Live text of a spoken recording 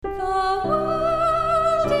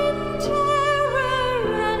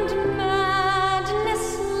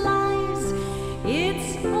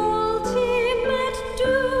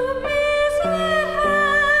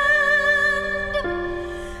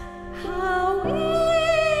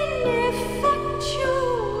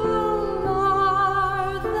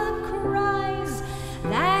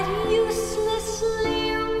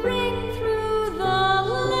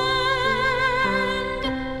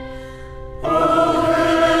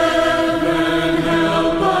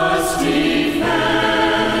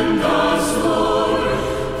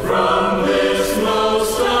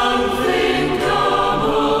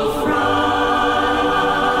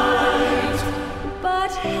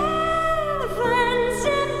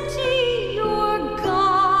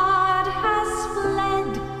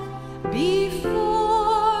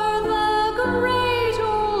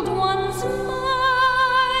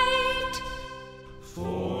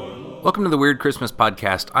Welcome to the Weird Christmas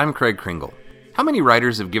Podcast. I'm Craig Kringle. How many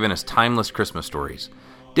writers have given us timeless Christmas stories?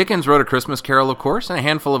 Dickens wrote A Christmas Carol, of course, and a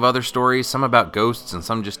handful of other stories, some about ghosts and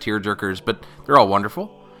some just tearjerkers, but they're all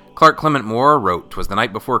wonderful. Clark Clement Moore wrote 'Twas the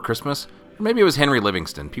Night Before Christmas, or maybe it was Henry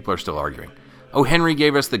Livingston. People are still arguing. O. Henry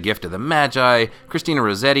gave us The Gift of the Magi, Christina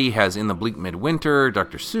Rossetti has In the Bleak Midwinter,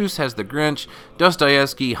 Dr. Seuss has The Grinch,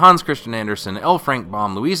 Dostoevsky, Hans Christian Andersen, L. Frank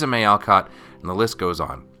Baum, Louisa May Alcott, and the list goes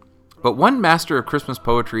on. But one master of Christmas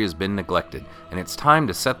poetry has been neglected, and it's time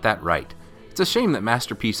to set that right. It's a shame that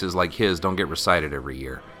masterpieces like his don't get recited every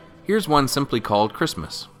year. Here's one simply called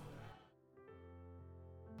Christmas.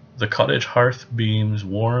 The cottage hearth beams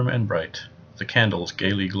warm and bright, the candles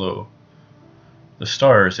gaily glow. The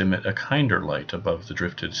stars emit a kinder light above the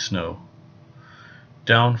drifted snow.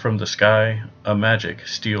 Down from the sky a magic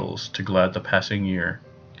steals to glad the passing year,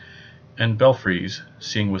 and belfries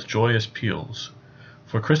sing with joyous peals,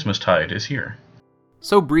 for Christmastide is here.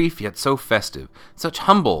 So brief, yet so festive. Such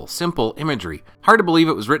humble, simple imagery. Hard to believe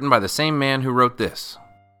it was written by the same man who wrote this.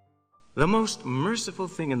 The most merciful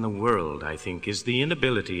thing in the world, I think, is the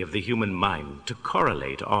inability of the human mind to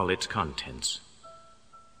correlate all its contents.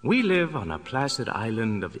 We live on a placid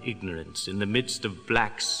island of ignorance in the midst of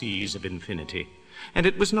black seas of infinity, and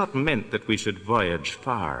it was not meant that we should voyage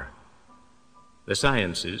far. The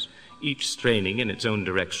sciences, each straining in its own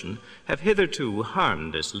direction, have hitherto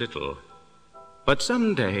harmed us little. But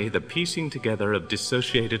someday the piecing together of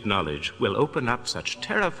dissociated knowledge will open up such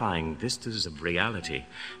terrifying vistas of reality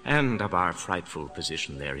and of our frightful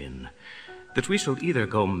position therein, that we shall either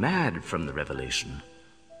go mad from the revelation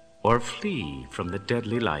or flee from the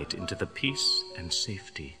deadly light into the peace and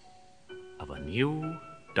safety of a new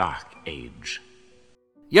dark age.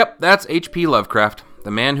 Yep, that's H.P. Lovecraft,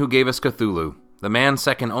 the man who gave us Cthulhu. The man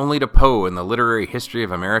second only to Poe in the literary history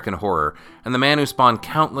of American horror, and the man who spawned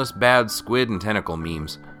countless bad squid and tentacle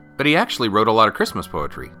memes. But he actually wrote a lot of Christmas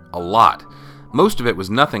poetry. A lot. Most of it was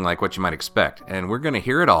nothing like what you might expect, and we're going to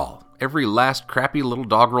hear it all. Every last crappy little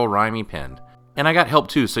doggerel rhyme he penned. And I got help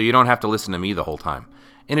too, so you don't have to listen to me the whole time.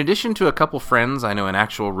 In addition to a couple friends I know in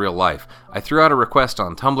actual real life, I threw out a request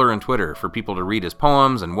on Tumblr and Twitter for people to read his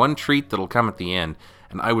poems, and one treat that'll come at the end,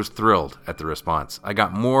 and I was thrilled at the response. I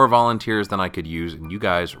got more volunteers than I could use, and you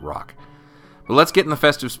guys rock. But let's get in the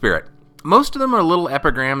festive spirit. Most of them are little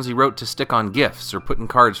epigrams he wrote to stick on gifts or put in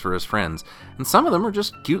cards for his friends, and some of them are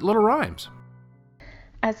just cute little rhymes.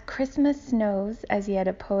 As Christmas snows as yet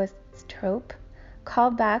a poet's trope,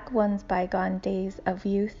 call back one's bygone days of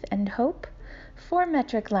youth and hope. 4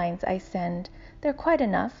 metric lines I send, they're quite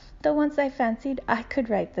enough, though once I fancied I could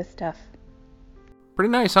write the stuff. Pretty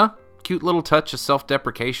nice, huh? Cute little touch of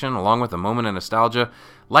self-deprecation along with a moment of nostalgia.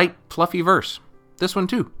 Light, fluffy verse. This one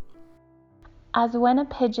too. As when a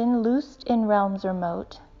pigeon loosed in realms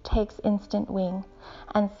remote takes instant wing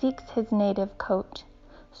and seeks his native cote,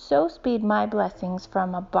 so speed my blessings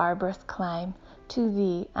from a barbarous clime to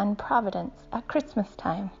thee and Providence at Christmas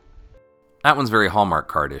time. That one's very Hallmark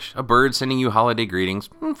cardish. A bird sending you holiday greetings.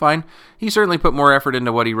 Fine. He certainly put more effort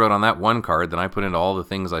into what he wrote on that one card than I put into all the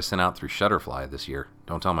things I sent out through Shutterfly this year.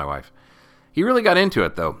 Don't tell my wife. He really got into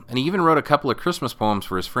it, though, and he even wrote a couple of Christmas poems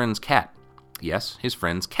for his friend's cat. Yes, his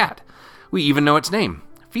friend's cat. We even know its name,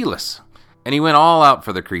 Felis. And he went all out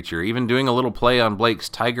for the creature, even doing a little play on Blake's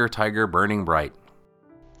Tiger, Tiger, Burning Bright.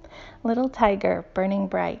 Little tiger, burning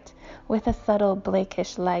bright, with a subtle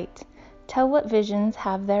Blakish light, tell what visions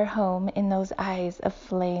have their home in those eyes of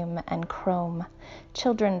flame and chrome.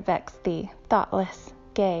 Children vex thee, thoughtless,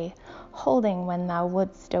 gay, holding when thou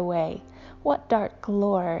wouldst away. What dark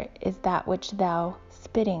lore is that which thou,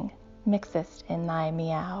 spitting, mixest in thy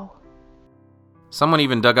meow? Someone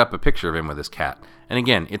even dug up a picture of him with his cat, and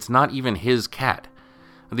again, it's not even his cat.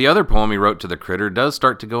 The other poem he wrote to the critter does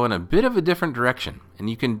start to go in a bit of a different direction, and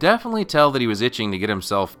you can definitely tell that he was itching to get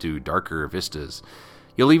himself to darker vistas.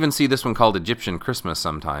 You'll even see this one called Egyptian Christmas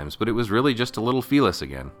sometimes, but it was really just a little Felis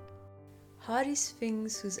again. Haughty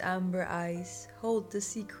Sphinx whose amber eyes hold the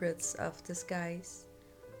secrets of the skies,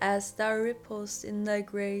 as thou ripples in thy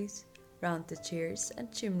grace round the chairs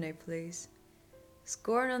and chimney place.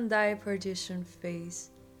 Scorn on thy partitioned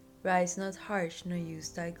face, rise not harsh nor use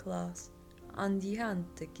thy claws on the hand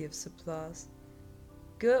that gives applause.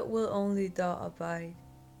 Good will only thou abide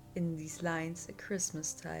in these lines at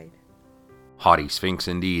Christmastide. Haughty Sphinx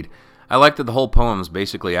indeed. I like that the whole poem's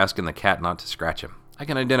basically asking the cat not to scratch him. I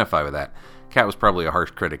can identify with that. Cat was probably a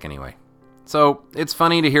harsh critic anyway. So, it's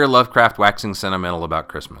funny to hear Lovecraft waxing sentimental about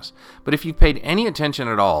Christmas. But if you've paid any attention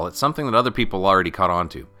at all, it's something that other people already caught on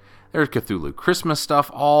to. There's Cthulhu Christmas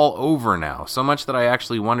stuff all over now, so much that I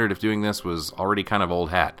actually wondered if doing this was already kind of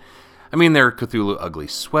old hat. I mean, there are Cthulhu ugly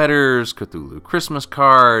sweaters, Cthulhu Christmas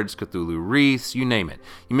cards, Cthulhu wreaths, you name it.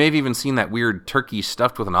 You may have even seen that weird turkey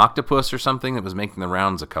stuffed with an octopus or something that was making the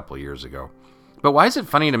rounds a couple years ago. But why is it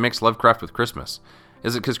funny to mix Lovecraft with Christmas?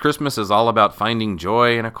 Is it because Christmas is all about finding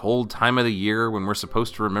joy in a cold time of the year when we're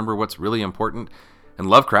supposed to remember what's really important? And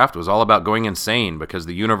Lovecraft was all about going insane because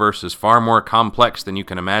the universe is far more complex than you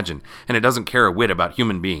can imagine, and it doesn't care a whit about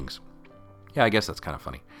human beings. Yeah, I guess that's kind of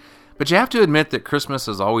funny. But you have to admit that Christmas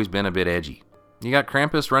has always been a bit edgy. You got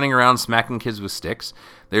Krampus running around smacking kids with sticks.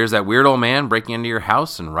 There's that weird old man breaking into your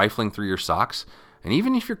house and rifling through your socks. And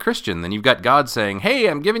even if you're Christian, then you've got God saying, "Hey,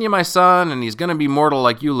 I'm giving you my son, and he's going to be mortal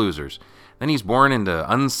like you losers." Then he's born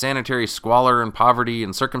into unsanitary squalor and poverty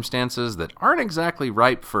and circumstances that aren't exactly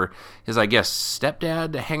ripe for his, I guess,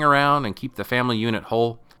 stepdad to hang around and keep the family unit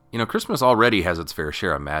whole. You know, Christmas already has its fair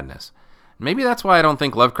share of madness. Maybe that's why I don't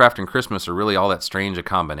think Lovecraft and Christmas are really all that strange a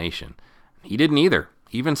combination. He didn't either.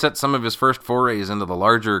 He even set some of his first forays into the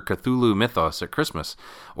larger Cthulhu mythos at Christmas,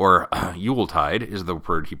 or Yuletide is the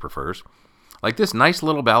word he prefers. Like this nice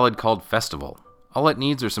little ballad called Festival. All it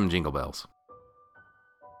needs are some jingle bells.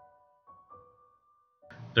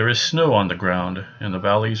 There is snow on the ground, and the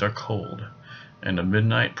valleys are cold, and a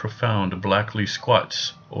midnight profound blackly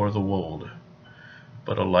squats o'er the wold.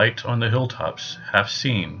 But a light on the hilltops, half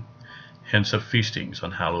seen, hints of feastings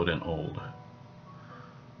unhallowed and old.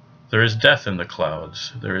 There is death in the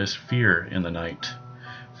clouds, there is fear in the night,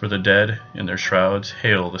 for the dead in their shrouds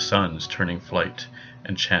hail the sun's turning flight,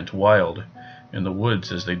 and chant wild in the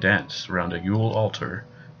woods as they dance round a Yule altar,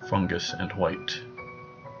 fungus and white.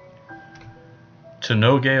 To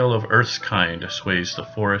no gale of earth's kind sways the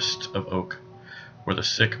forest of oak, where the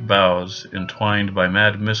sick boughs, entwined by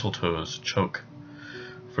mad mistletoes, choke.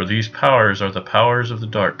 For these powers are the powers of the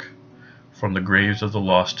dark, from the graves of the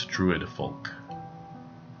lost druid folk.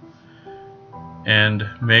 And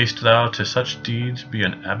mayst thou to such deeds be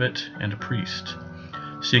an abbot and priest,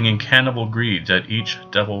 singing cannibal greeds at each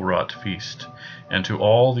devil-wrought feast, and to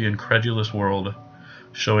all the incredulous world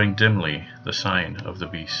showing dimly the sign of the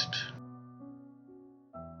beast.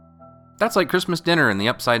 That's like Christmas dinner in the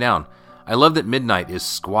Upside Down. I love that midnight is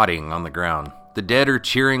squatting on the ground. The dead are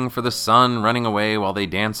cheering for the sun running away while they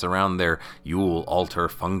dance around their Yule altar,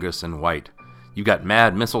 fungus and white. You got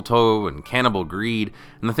mad mistletoe and cannibal greed,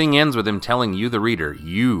 and the thing ends with him telling you, the reader,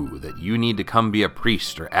 that you need to come be a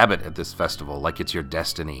priest or abbot at this festival like it's your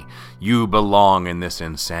destiny. You belong in this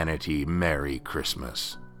insanity. Merry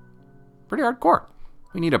Christmas. Pretty hardcore.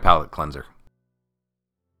 We need a palate cleanser.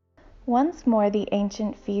 Once more the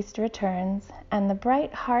ancient feast returns, and the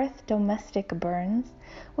bright hearth domestic burns,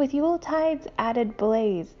 with Yuletide's added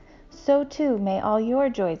blaze. So too may all your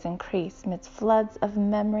joys increase midst floods of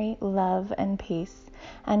memory, love, and peace,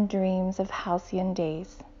 and dreams of halcyon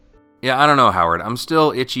days. Yeah, I don't know, Howard. I'm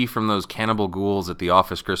still itchy from those cannibal ghouls at the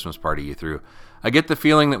office Christmas party you threw. I get the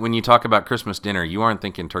feeling that when you talk about Christmas dinner, you aren't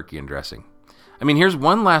thinking turkey and dressing. I mean, here's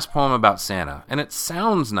one last poem about Santa, and it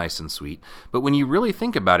sounds nice and sweet, but when you really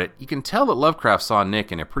think about it, you can tell that Lovecraft saw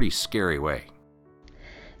Nick in a pretty scary way.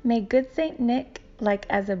 May good Saint Nick, like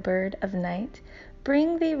as a bird of night,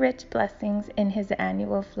 bring thee rich blessings in his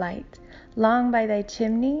annual flight. Long by thy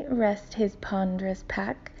chimney rest his ponderous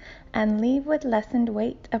pack, and leave with lessened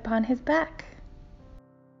weight upon his back.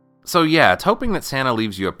 So yeah, it's hoping that Santa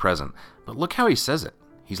leaves you a present, but look how he says it.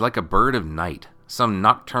 He's like a bird of night. Some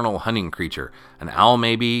nocturnal hunting creature, an owl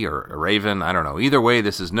maybe, or a raven, I don't know. Either way,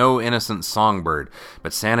 this is no innocent songbird,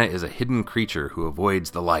 but Santa is a hidden creature who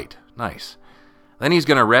avoids the light. Nice. Then he's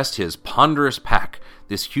going to rest his ponderous pack,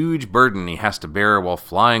 this huge burden he has to bear while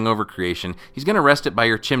flying over creation. He's going to rest it by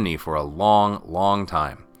your chimney for a long, long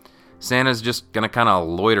time. Santa's just going to kind of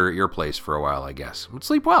loiter at your place for a while, I guess. But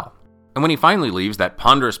sleep well. And when he finally leaves, that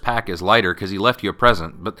ponderous pack is lighter because he left you a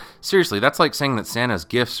present. But seriously, that's like saying that Santa's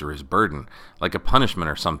gifts are his burden, like a punishment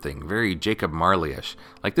or something, very Jacob Marley-ish.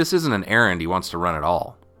 Like this isn't an errand he wants to run at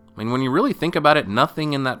all. I mean, when you really think about it,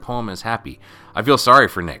 nothing in that poem is happy. I feel sorry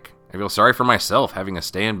for Nick. I feel sorry for myself having to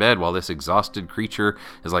stay in bed while this exhausted creature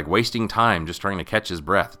is like wasting time just trying to catch his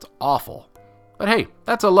breath. It's awful. But hey,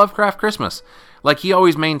 that's a Lovecraft Christmas. Like he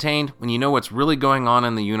always maintained, when you know what's really going on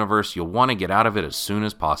in the universe, you'll want to get out of it as soon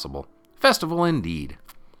as possible. Festival indeed.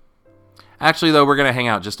 Actually, though, we're going to hang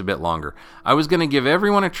out just a bit longer. I was going to give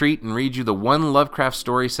everyone a treat and read you the one Lovecraft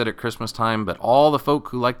story set at Christmas time, but all the folk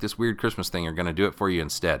who like this weird Christmas thing are going to do it for you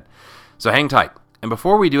instead. So hang tight. And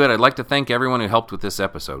before we do it, I'd like to thank everyone who helped with this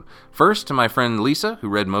episode. First, to my friend Lisa, who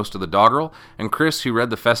read most of the doggerel, and Chris, who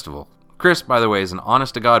read the festival. Chris, by the way, is an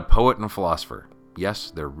honest-to-God poet and philosopher.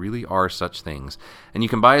 Yes, there really are such things. And you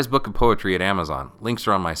can buy his book of poetry at Amazon. Links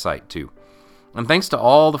are on my site, too. And thanks to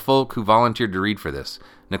all the folk who volunteered to read for this.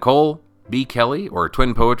 Nicole B. Kelly, or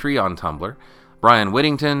Twin Poetry on Tumblr, Brian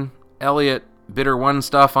Whittington, Elliot, Bitter One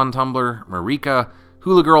Stuff on Tumblr, Marika,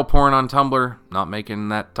 Hula Girl Porn on Tumblr, not making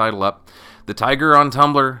that title up, The Tiger on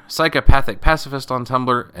Tumblr, Psychopathic Pacifist on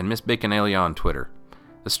Tumblr, and Miss Baconalia on Twitter.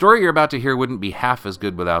 The story you're about to hear wouldn't be half as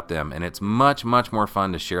good without them, and it's much, much more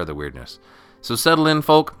fun to share the weirdness. So settle in,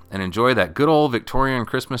 folk, and enjoy that good old Victorian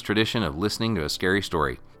Christmas tradition of listening to a scary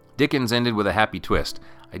story. Dickens ended with a happy twist.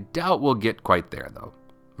 I doubt we'll get quite there, though.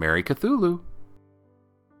 Merry Cthulhu!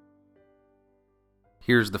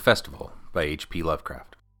 Here's The Festival by H.P.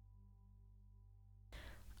 Lovecraft.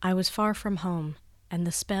 I was far from home, and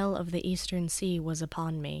the spell of the eastern sea was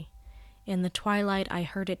upon me. In the twilight I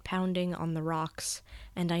heard it pounding on the rocks,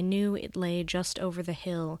 and I knew it lay just over the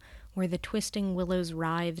hill where the twisting willows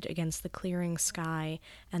writhed against the clearing sky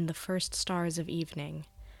and the first stars of evening.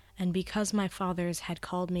 And because my fathers had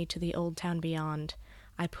called me to the old town beyond,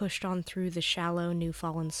 I pushed on through the shallow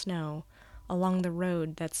new-fallen snow, along the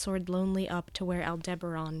road that soared lonely up to where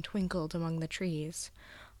Aldebaran twinkled among the trees,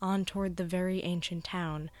 on toward the very ancient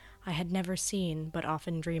town I had never seen but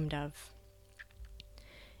often dreamed of.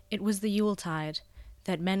 It was the Yuletide,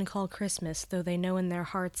 that men call Christmas, though they know in their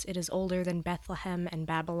hearts it is older than Bethlehem and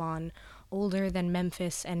Babylon, older than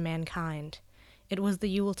Memphis and mankind. It was the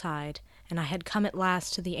Yuletide, and I had come at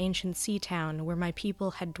last to the ancient sea town where my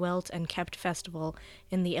people had dwelt and kept festival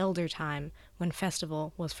in the elder time, when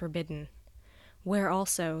festival was forbidden. Where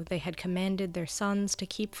also they had commanded their sons to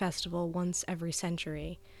keep festival once every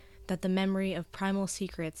century, that the memory of primal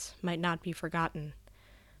secrets might not be forgotten.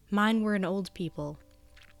 Mine were an old people,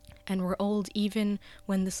 and were old even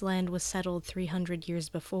when this land was settled 300 years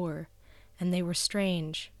before, and they were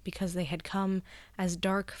strange because they had come as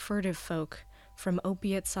dark, furtive folk from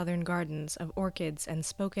opiate southern gardens of orchids and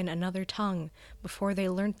spoken another tongue before they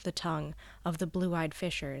learnt the tongue of the blue-eyed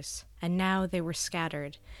fishers, and now they were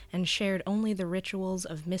scattered, and shared only the rituals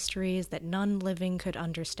of mysteries that none living could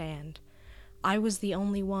understand. I was the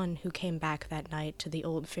only one who came back that night to the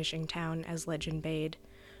old fishing town as legend bade,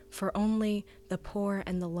 for only the poor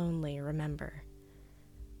and the lonely remember.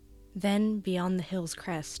 Then, beyond the hill's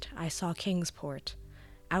crest, I saw Kingsport,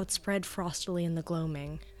 outspread frostily in the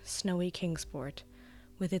gloaming, snowy Kingsport,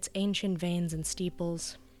 with its ancient vanes and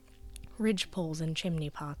steeples, ridgepoles and chimney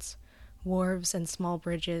pots, wharves and small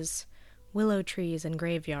bridges, willow trees and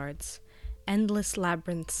graveyards, endless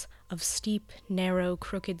labyrinths of steep, narrow,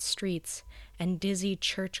 crooked streets, and dizzy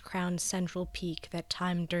church-crowned central peak that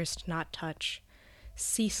time durst not touch,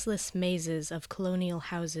 ceaseless mazes of colonial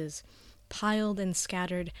houses, piled and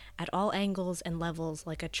scattered at all angles and levels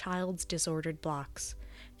like a child's disordered blocks,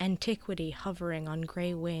 antiquity hovering on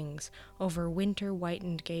gray wings over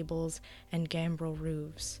winter-whitened gables and gambrel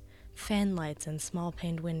roofs, fanlights and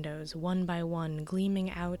small-paned windows, one by one, gleaming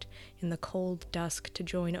out in the cold dusk to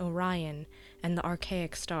join Orion and the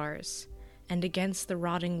archaic stars, and against the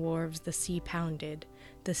rotting wharves the sea pounded,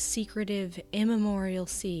 the secretive, immemorial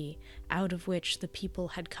sea out of which the people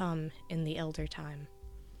had come in the elder time.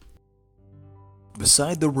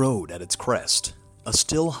 Beside the road at its crest, a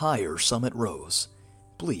still higher summit rose,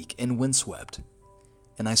 bleak and windswept,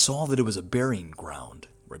 and I saw that it was a burying ground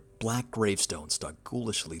where black gravestones stuck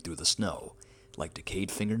ghoulishly through the snow like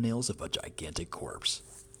decayed fingernails of a gigantic corpse.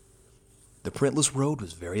 The printless road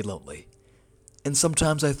was very lonely, and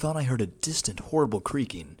sometimes I thought I heard a distant, horrible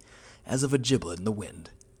creaking as of a giblet in the wind.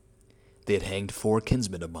 They had hanged 4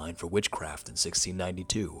 kinsmen of mine for witchcraft in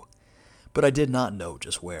 1692, but I did not know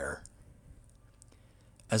just where.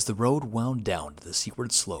 As the road wound down to the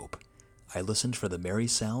seaward slope, I listened for the merry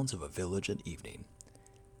sounds of a village at evening,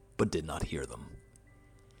 but did not hear them.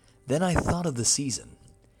 Then I thought of the season,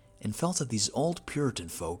 and felt that these old Puritan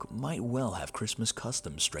folk might well have Christmas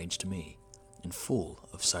customs strange to me, and full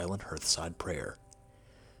of silent hearthside prayer.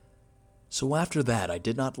 So after that I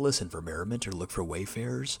did not listen for merriment or look for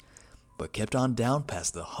wayfarers, but kept on down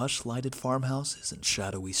past the hush-lighted farmhouses and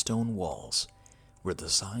shadowy stone walls, where the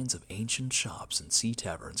signs of ancient shops and sea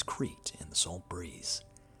taverns creaked in the salt breeze,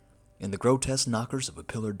 and the grotesque knockers of a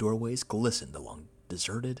pillared doorways glistened along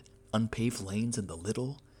deserted, unpaved lanes in the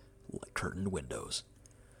little, curtained windows.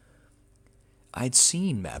 I had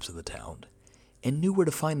seen maps of the town, and knew where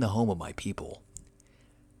to find the home of my people.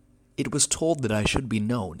 It was told that I should be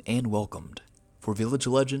known and welcomed, for village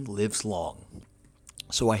legend lives long.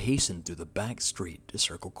 So I hastened through the back street to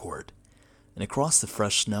Circle Court, and across the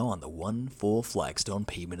fresh snow on the one full flagstone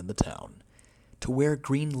pavement in the town, to where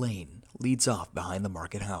Green Lane leads off behind the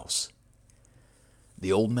market house.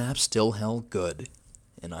 The old map still held good,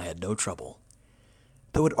 and I had no trouble,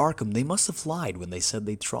 though at Arkham they must have lied when they said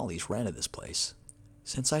trolleys ran to this place,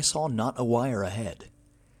 since I saw not a wire ahead.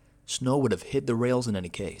 Snow would have hid the rails in any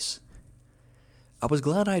case. I was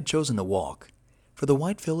glad I had chosen to walk, for the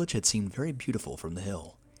white village had seemed very beautiful from the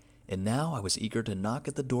hill, and now I was eager to knock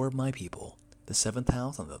at the door of my people, the 7th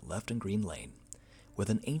house on the left in Green Lane, with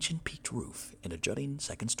an ancient peaked roof and a jutting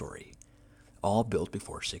second story, all built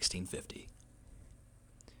before 1650.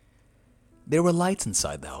 There were lights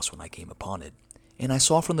inside the house when I came upon it, and I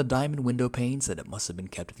saw from the diamond window panes that it must have been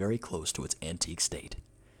kept very close to its antique state.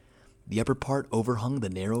 The upper part overhung the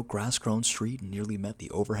narrow grass-grown street and nearly met the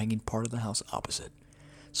overhanging part of the house opposite,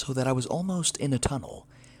 so that I was almost in a tunnel,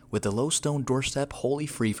 with the low stone doorstep wholly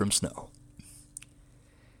free from snow.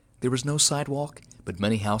 There was no sidewalk, but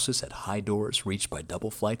many houses had high doors reached by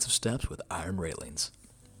double flights of steps with iron railings.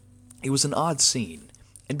 It was an odd scene,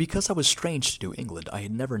 and because I was strange to New England, I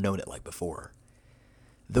had never known it like before.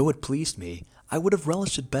 Though it pleased me, I would have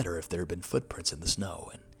relished it better if there had been footprints in the snow,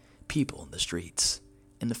 and people in the streets,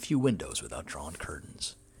 and a few windows without drawn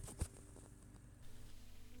curtains.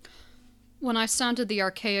 When I sounded the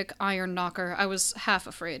archaic iron knocker, I was half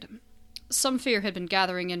afraid. Some fear had been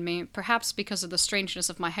gathering in me, perhaps because of the strangeness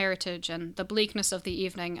of my heritage, and the bleakness of the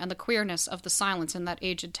evening, and the queerness of the silence in that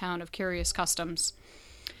aged town of curious customs.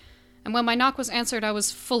 And when my knock was answered, I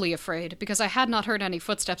was fully afraid, because I had not heard any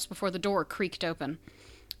footsteps before the door creaked open.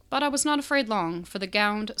 But I was not afraid long, for the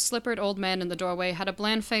gowned, slippered old man in the doorway had a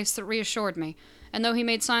bland face that reassured me, and though he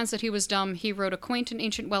made signs that he was dumb, he wrote a quaint and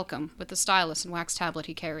ancient welcome with the stylus and wax tablet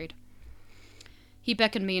he carried. He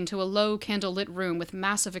beckoned me into a low, candle-lit room with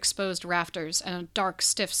massive exposed rafters and a dark,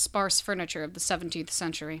 stiff, sparse furniture of the 17th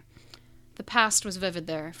century. The past was vivid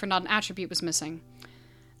there, for not an attribute was missing.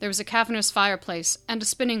 There was a cavernous fireplace, and a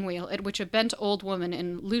spinning wheel at which a bent old woman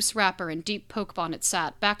in loose wrapper and deep poke bonnet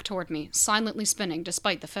sat, back toward me, silently spinning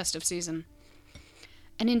despite the festive season.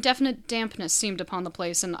 An indefinite dampness seemed upon the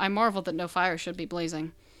place, and I marveled that no fire should be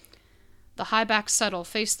blazing. The high-backed settle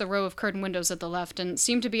faced the row of curtained windows at the left, and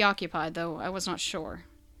seemed to be occupied, though I was not sure.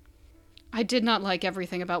 I did not like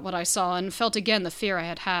everything about what I saw, and felt again the fear I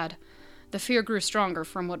had had. The fear grew stronger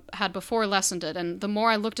from what had before lessened it, and the more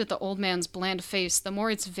I looked at the old man's bland face, the more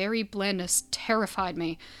its very blandness terrified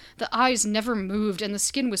me. The eyes never moved, and the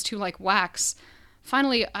skin was too like wax.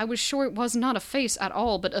 Finally, I was sure it was not a face at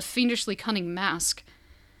all, but a fiendishly cunning mask.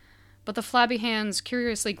 But the flabby hands,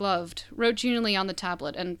 curiously gloved, wrote genially on the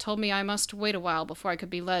tablet, and told me I must wait a while before I could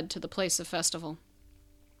be led to the place of festival.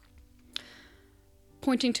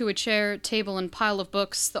 Pointing to a chair, table, and pile of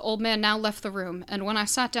books, the old man now left the room, and when I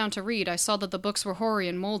sat down to read, I saw that the books were hoary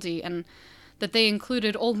and moldy, and that they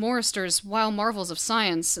included old Morrister's Wild Marvels of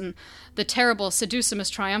Science, and the terrible Seducimus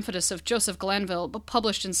Triumphatus of Joseph Glanville,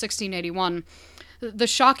 published in 1681, the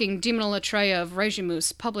shocking Demonolatreia of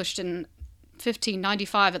Regimus, published in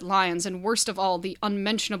 1595 at Lyons, and worst of all, the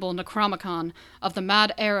unmentionable Necromicon of the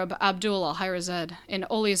mad Arab Abdul al-Hirazed, in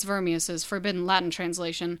Olaus Vermius's forbidden Latin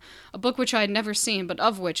translation, a book which I had never seen, but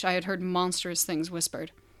of which I had heard monstrous things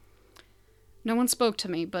whispered. No one spoke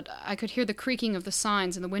to me, but I could hear the creaking of the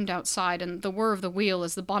signs in the wind outside, and the whir of the wheel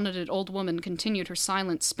as the bonneted old woman continued her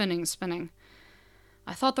silent spinning.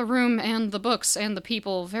 I thought the room and the books and the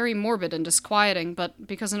people very morbid and disquieting, but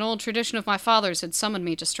because an old tradition of my father's had summoned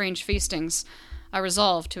me to strange feastings, I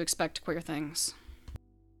resolved to expect queer things.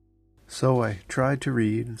 So I tried to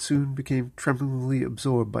read, and soon became tremblingly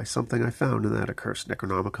absorbed by something I found in that accursed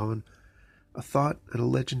Necronomicon, a thought and a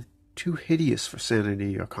legend too hideous for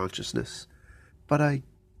sanity or consciousness. But I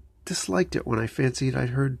disliked it when I fancied I'd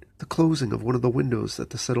heard the closing of one of the windows that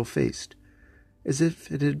the settle faced, as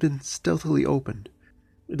if it had been stealthily opened.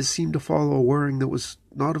 It seemed to follow a whirring that was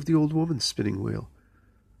not of the old woman's spinning wheel.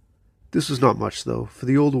 This was not much, though, for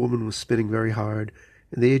the old woman was spinning very hard,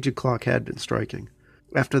 and the aged clock had been striking.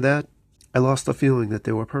 After that, I lost the feeling that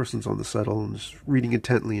there were persons on the settle, and was reading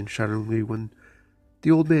intently and shudderingly when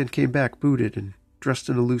the old man came back booted and dressed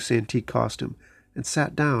in a loose antique costume, and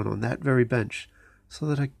sat down on that very bench, so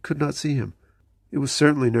that I could not see him. It was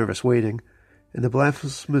certainly nervous waiting, and the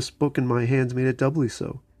blasphemous book in my hands made it doubly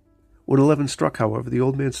so. When 11 struck, however, the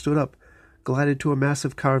old man stood up, glided to a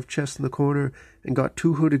massive carved chest in the corner, and got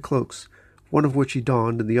 2 hooded cloaks, one of which he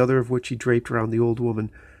donned, and the other of which he draped round the old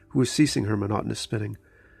woman, who was ceasing her monotonous spinning.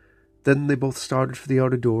 Then they both started for the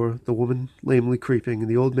outer door, the woman lamely creeping, and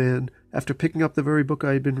the old man, after picking up the very book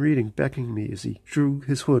I had been reading, beckoning me as he drew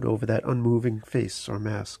his hood over that unmoving face or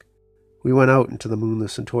mask. We went out into the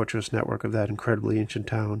moonless and tortuous network of that incredibly ancient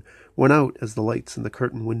town, went out as the lights in the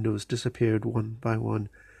curtained windows disappeared one by one,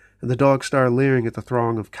 and the dog star leering at the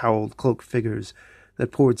throng of cowled, cloaked figures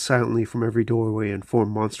that poured silently from every doorway and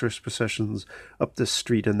formed monstrous processions up this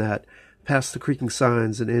street and that, past the creaking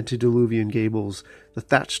signs and antediluvian gables, the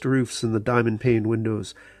thatched roofs and the diamond-paned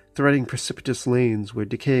windows, threading precipitous lanes where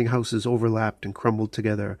decaying houses overlapped and crumbled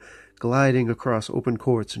together, gliding across open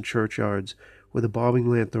courts and churchyards where the bobbing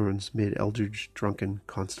lanthorns made eldritch, drunken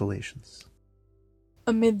constellations.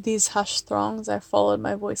 Amid these hushed throngs I followed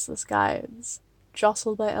my voiceless guides,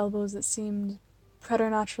 jostled by elbows that seemed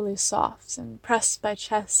preternaturally soft, and pressed by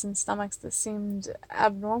chests and stomachs that seemed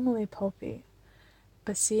abnormally pulpy,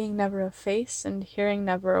 but seeing never a face and hearing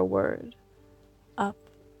never a word. Up,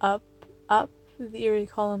 up, up, the eerie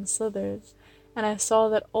column slithered, and I saw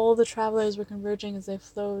that all the travelers were converging as they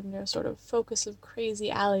flowed near a sort of focus of crazy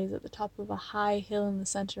alleys at the top of a high hill in the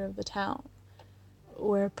center of the town,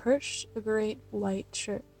 where perched a great white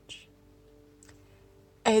church.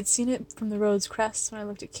 I had seen it from the road's crest when I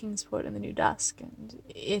looked at Kingsport in the new dusk, and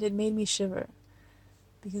it had made me shiver,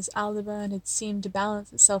 because Aldebaran had seemed to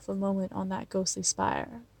balance itself a moment on that ghostly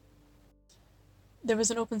spire. There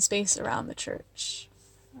was an open space around the church,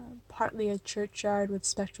 partly a churchyard with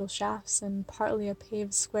spectral shafts, and partly a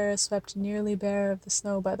paved square swept nearly bare of the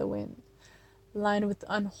snow by the wind, lined with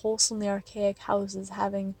unwholesomely archaic houses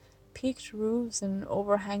having peaked roofs and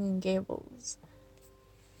overhanging gables.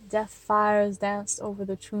 Death fires danced over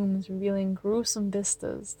the tombs, revealing gruesome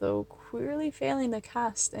vistas, though queerly failing to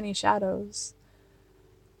cast any shadows.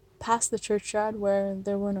 Past the churchyard, where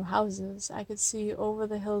there were no houses, I could see over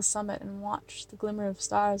the hill's summit and watch the glimmer of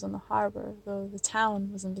stars on the harbor, though the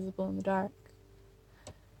town was invisible in the dark.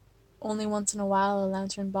 Only once in a while a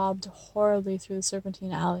lantern bobbed horribly through the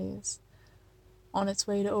serpentine alleys, on its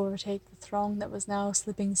way to overtake the throng that was now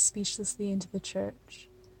slipping speechlessly into the church.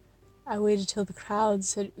 I waited till the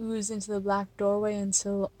crowds had oozed into the black doorway,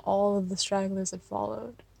 until all of the stragglers had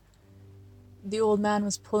followed. The old man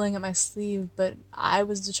was pulling at my sleeve, but I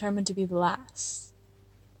was determined to be the last.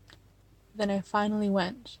 Then I finally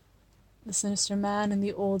went, the sinister man and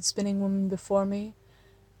the old spinning woman before me,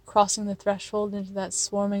 crossing the threshold into that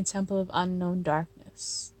swarming temple of unknown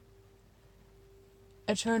darkness.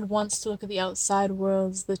 I turned once to look at the outside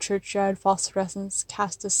world as the churchyard phosphorescence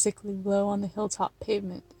cast a sickly glow on the hilltop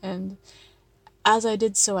pavement, and as I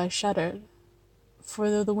did so I shuddered,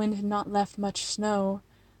 for though the wind had not left much snow,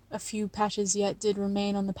 a few patches yet did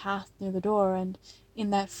remain on the path near the door, and in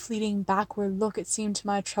that fleeting backward look it seemed to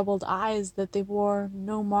my troubled eyes that they bore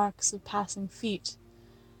no marks of passing feet,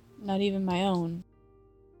 not even my own.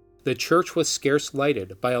 The church was scarce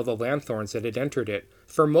lighted by all the lanthorns that had entered it,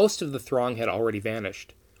 for most of the throng had already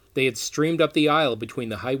vanished. They had streamed up the aisle between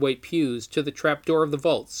the high white pews to the trapdoor of the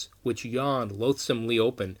vaults, which yawned loathsomely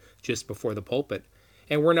open just before the pulpit,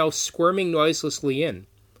 and were now squirming noiselessly in.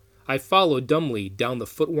 I followed dumbly down the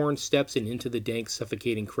foot-worn steps and into the dank,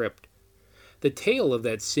 suffocating crypt. The tail of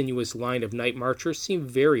that sinuous line of night marchers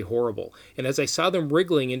seemed very horrible, and as I saw them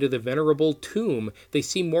wriggling into the venerable tomb, they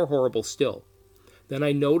seemed more horrible still. Then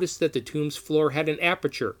I noticed that the tomb's floor had an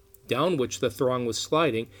aperture, down which the throng was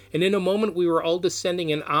sliding, and in a moment we were all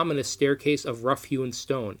descending an ominous staircase of rough-hewn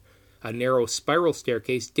stone, a narrow spiral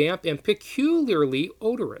staircase, damp and peculiarly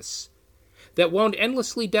odorous, that wound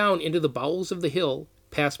endlessly down into the bowels of the hill,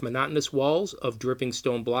 past monotonous walls of dripping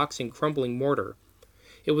stone blocks and crumbling mortar.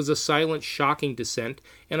 It was a silent, shocking descent,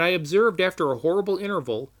 and I observed after a horrible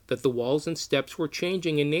interval that the walls and steps were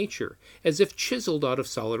changing in nature, as if chiseled out of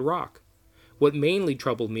solid rock. What mainly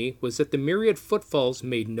troubled me was that the myriad footfalls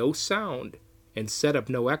made no sound and set up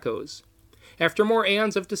no echoes. After more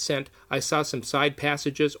aeons of descent, I saw some side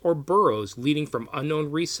passages or burrows leading from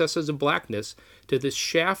unknown recesses of blackness to this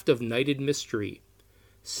shaft of nighted mystery.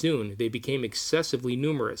 Soon they became excessively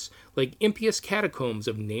numerous, like impious catacombs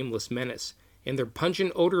of nameless menace, and their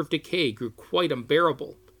pungent odor of decay grew quite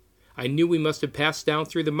unbearable. I knew we must have passed down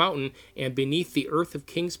through the mountain and beneath the earth of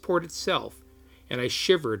Kingsport itself, and I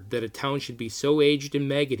shivered that a town should be so aged and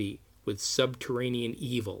maggoty with subterranean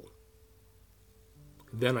evil.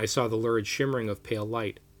 Then I saw the lurid shimmering of pale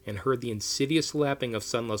light, and heard the insidious lapping of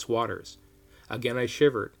sunless waters. Again I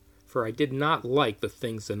shivered, for I did not like the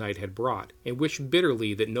things the night had brought, and wished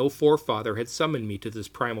bitterly that no forefather had summoned me to this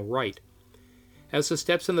primal rite. As the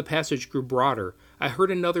steps in the passage grew broader, I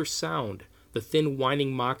heard another sound, the thin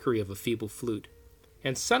whining mockery of a feeble flute.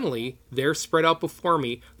 And suddenly there spread out before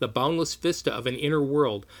me the boundless vista of an inner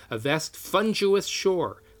world, a vast funguous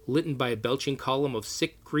shore, lit by a belching column of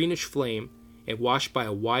sick greenish flame, and washed by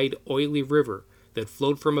a wide, oily river that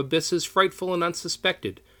flowed from abysses frightful and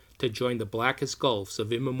unsuspected to join the blackest gulfs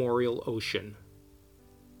of immemorial ocean.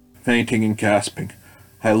 Fainting and gasping,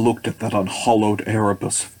 I looked at that unhallowed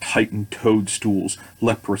Erebus of tightened toadstools,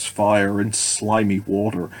 leprous fire, and slimy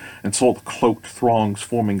water, and saw the cloaked throngs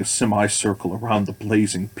forming a semicircle around the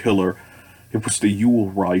blazing pillar. It was the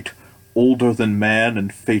Yule rite, older than man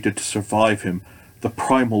and fated to survive him, the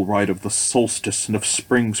primal rite of the solstice and of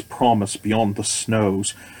spring's promise beyond the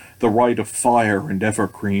snows, the rite of fire and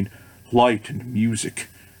evergreen, light and music.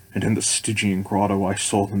 And in the Stygian grotto I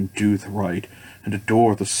saw them do the rite, and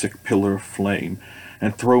adore the sick pillar of flame,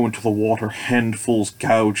 and throw into the water handfuls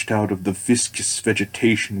gouged out of the viscous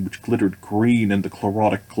vegetation which glittered green in the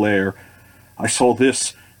chlorotic glare. I saw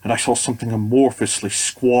this, and I saw something amorphously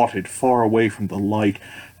squatted far away from the light,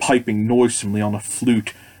 piping noisomely on a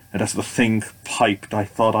flute, and as the thing piped I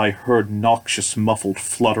thought I heard noxious muffled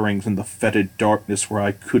flutterings in the fetid darkness where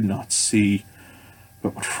I could not see.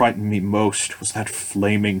 But what frightened me most was that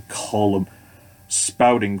flaming column,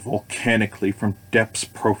 spouting volcanically from depths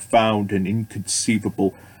profound and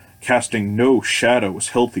inconceivable, casting no shadow as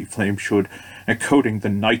healthy flame should, and coating the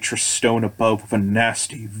nitrous stone above with a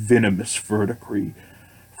nasty, venomous verdigris.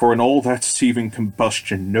 For in all that seething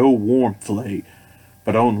combustion no warmth lay,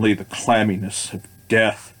 but only the clamminess of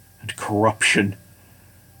death and corruption.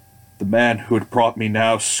 The man who had brought me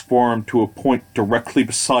now squirmed to a point directly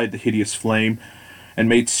beside the hideous flame, and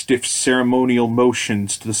made stiff ceremonial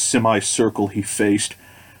motions to the semicircle he faced.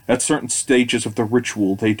 At certain stages of the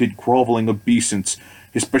ritual they did groveling obeisance,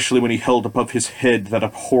 especially when he held above his head that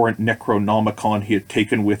abhorrent Necronomicon he had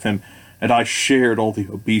taken with him, and I shared all the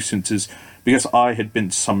obeisances, because I had been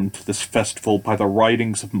summoned to this festival by the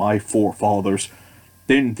writings of my forefathers.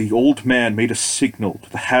 Then the old man made a signal to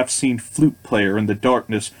the half-seen flute player in the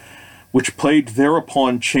darkness, which played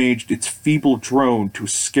thereupon changed its feeble drone to a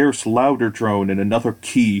scarce louder drone in another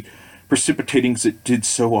key, precipitating as it did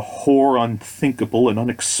so a horror unthinkable and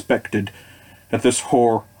unexpected. At this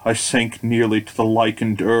horror I sank nearly to the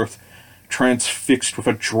lichened earth, transfixed with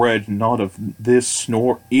a dread not of this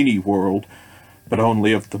nor any world, but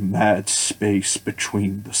only of the mad space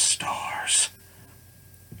between the stars.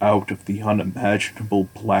 Out of the unimaginable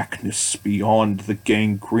blackness beyond the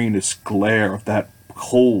gangrenous glare of that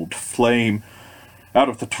cold flame, out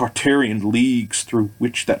of the Tartarian leagues through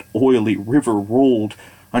which that oily river rolled,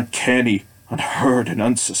 uncanny, unheard, and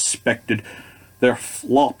unsuspected, there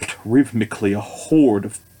flopped rhythmically a horde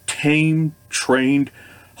of tame, trained,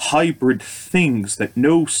 hybrid things that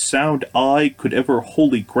no sound eye could ever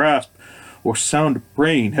wholly grasp, or sound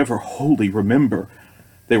brain ever wholly remember.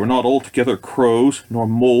 They were not altogether crows, nor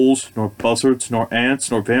moles, nor buzzards, nor ants,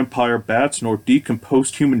 nor vampire bats, nor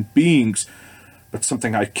decomposed human beings, but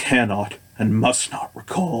something I cannot and must not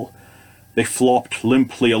recall. They flopped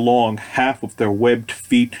limply along, half with their webbed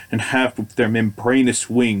feet and half with their membranous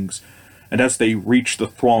wings, and as they reached the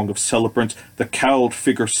throng of celebrants, the cowled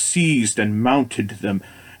figure seized and mounted them,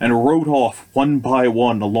 and rode off one by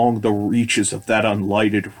one along the reaches of that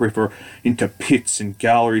unlighted river into pits and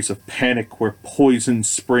galleries of panic where poison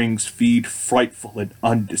springs feed frightful and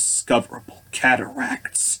undiscoverable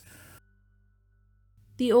cataracts.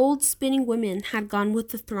 The old spinning women had gone with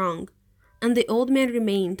the throng, and the old man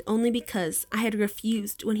remained only because I had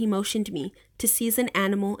refused when he motioned me to seize an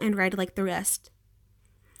animal and ride like the rest.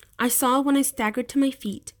 I saw when I staggered to my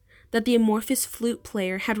feet that the amorphous flute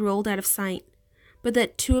player had rolled out of sight, but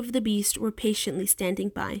that two of the beasts were patiently standing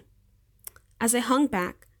by. As I hung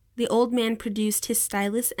back, the old man produced his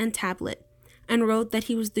stylus and tablet, and wrote that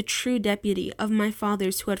he was the true deputy of my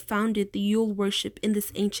fathers who had founded the Yule worship in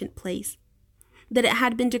this ancient place, that it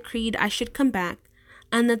had been decreed I should come back,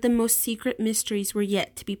 and that the most secret mysteries were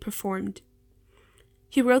yet to be performed.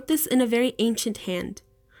 He wrote this in a very ancient hand,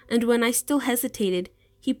 and when I still hesitated,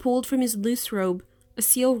 he pulled from his loose robe a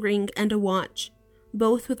seal ring and a watch,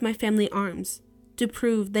 both with my family arms, to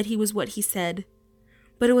prove that he was what he said.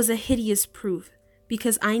 But it was a hideous proof,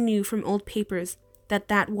 because I knew from old papers that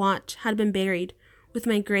that watch had been buried with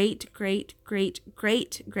my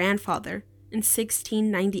great-great-great-great-grandfather in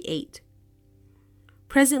 1698.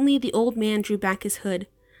 Presently the old man drew back his hood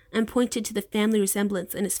and pointed to the family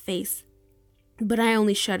resemblance in his face, but I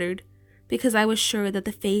only shuddered, because I was sure that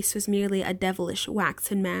the face was merely a devilish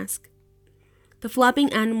waxen mask. The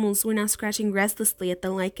flopping animals were now scratching restlessly at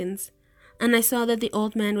the lichens, and I saw that the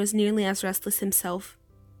old man was nearly as restless himself.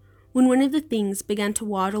 When one of the things began to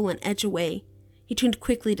waddle and edge away, he turned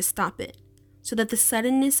quickly to stop it, so that the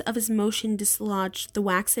suddenness of his motion dislodged the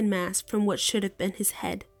waxen mask from what should have been his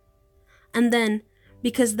head. And then,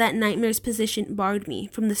 because that nightmare's position barred me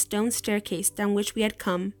from the stone staircase down which we had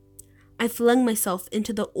come, I flung myself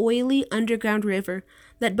into the oily underground river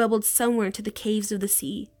that bubbled somewhere into the caves of the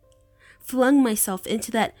sea, flung myself into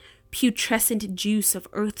that putrescent juice of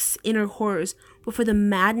earth's inner horrors before the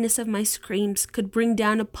madness of my screams could bring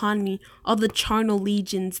down upon me all the charnel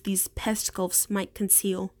legions these pest gulfs might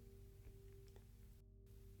conceal.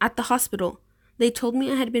 At the hospital, They told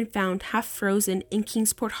me I had been found half frozen in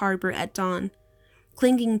Kingsport Harbor at dawn,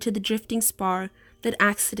 clinging to the drifting spar that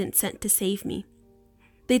accident sent to save me.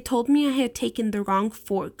 They told me I had taken the wrong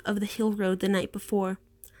fork of the hill road the night before,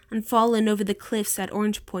 and fallen over the cliffs at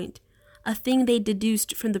Orange Point, a thing they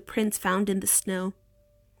deduced from the prints found in the snow.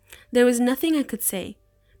 There was nothing I could say,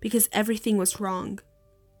 because everything was wrong.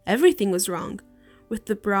 Everything was wrong, with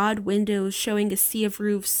the broad windows showing a sea of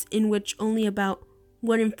roofs in which only about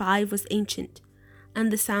 1 in 5 was ancient, and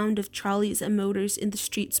the sound of trolleys and motors in the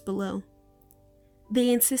streets below. They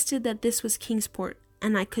insisted that this was Kingsport,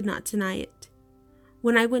 and I could not deny it.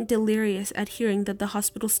 When I went delirious at hearing that the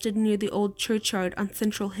hospital stood near the old churchyard on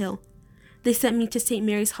Central Hill, they sent me to St.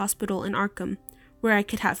 Mary's Hospital in Arkham, where I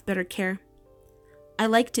could have better care. I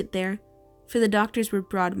liked it there, for the doctors were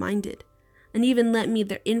broad-minded, and even lent me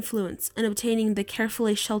their influence in obtaining the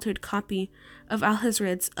carefully sheltered copy of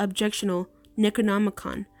Alhazred's objectional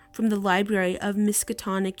Necronomicon from the library of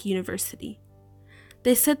Miskatonic University.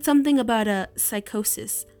 They said something about a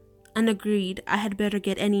psychosis, and agreed I had better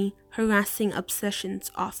get any harassing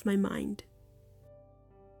obsessions off my mind.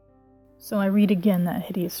 So I read again that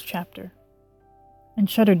hideous chapter, and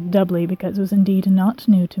shuddered doubly because it was indeed not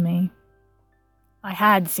new to me. I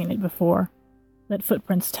had seen it before, let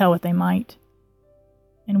footprints tell what they might,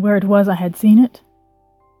 and where it was I had seen it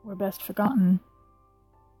were best forgotten.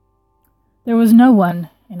 There was no one,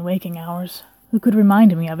 in waking hours, who could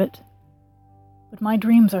remind me of it, but my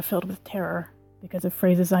dreams are filled with terror because of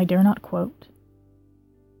phrases I dare not quote.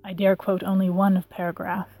 I dare quote only one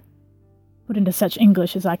paragraph, put into such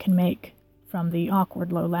English as I can make from the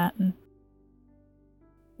awkward Low Latin.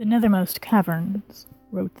 "The nethermost caverns,"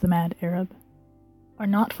 wrote the mad Arab, "are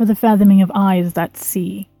not for the fathoming of eyes that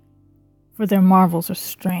see, for their marvels are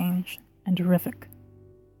strange and terrific.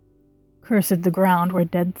 Cursed the ground where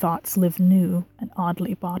dead thoughts live new and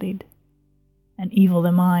oddly bodied, and evil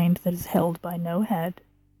the mind that is held by no head.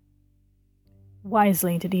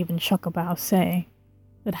 Wisely did even Shuckabau say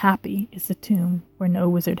that happy is the tomb where no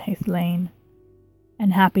wizard hath lain,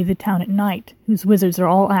 and happy the town at night whose wizards are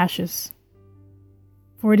all ashes.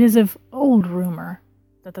 For it is of old rumour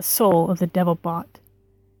that the soul of the devil-bought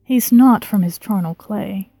hastes not from his charnel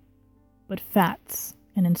clay, but fats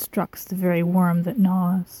and instructs the very worm that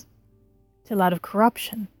gnaws, till out of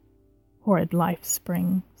corruption horrid life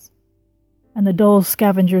springs, and the dull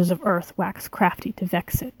scavengers of earth wax crafty to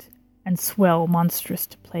vex it, and swell monstrous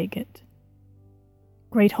to plague it.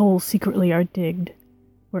 Great holes secretly are digged,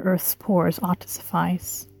 where earth's pores ought to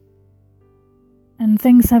suffice, and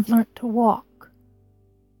things have learnt to walk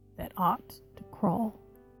that ought to crawl."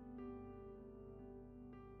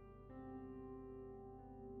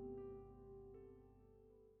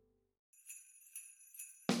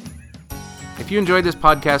 If you enjoyed this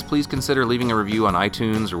podcast, please consider leaving a review on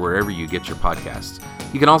iTunes or wherever you get your podcasts.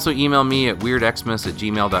 You can also email me at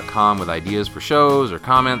weirdxmas@gmail.com with ideas for shows or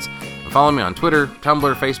comments, and follow me on Twitter,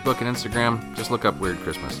 Tumblr, Facebook, and Instagram. Just look up Weird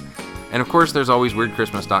Christmas. And of course, there's always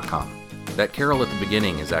weirdchristmas.com. That carol at the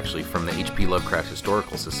beginning is actually from the H.P. Lovecraft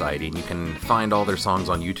Historical Society, and you can find all their songs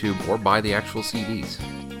on YouTube or buy the actual CDs.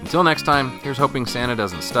 Until next time, here's hoping Santa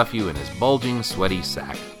doesn't stuff you in his bulging, sweaty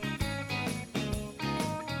sack.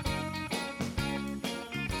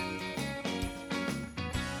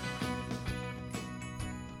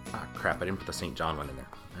 Crap, I didn't put the St. John one in there.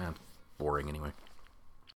 Boring anyway.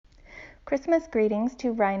 Christmas greetings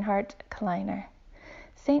to Reinhard Kleiner.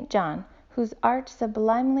 St. John, whose art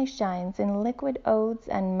sublimely shines in liquid odes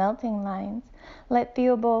and melting lines, let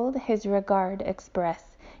Theobald his regard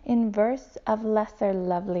express in verse of lesser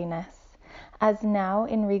loveliness, as now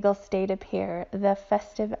in regal state appear the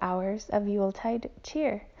festive hours of Yuletide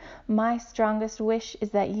cheer. My strongest wish is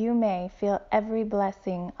that you may feel every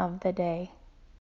blessing of the day.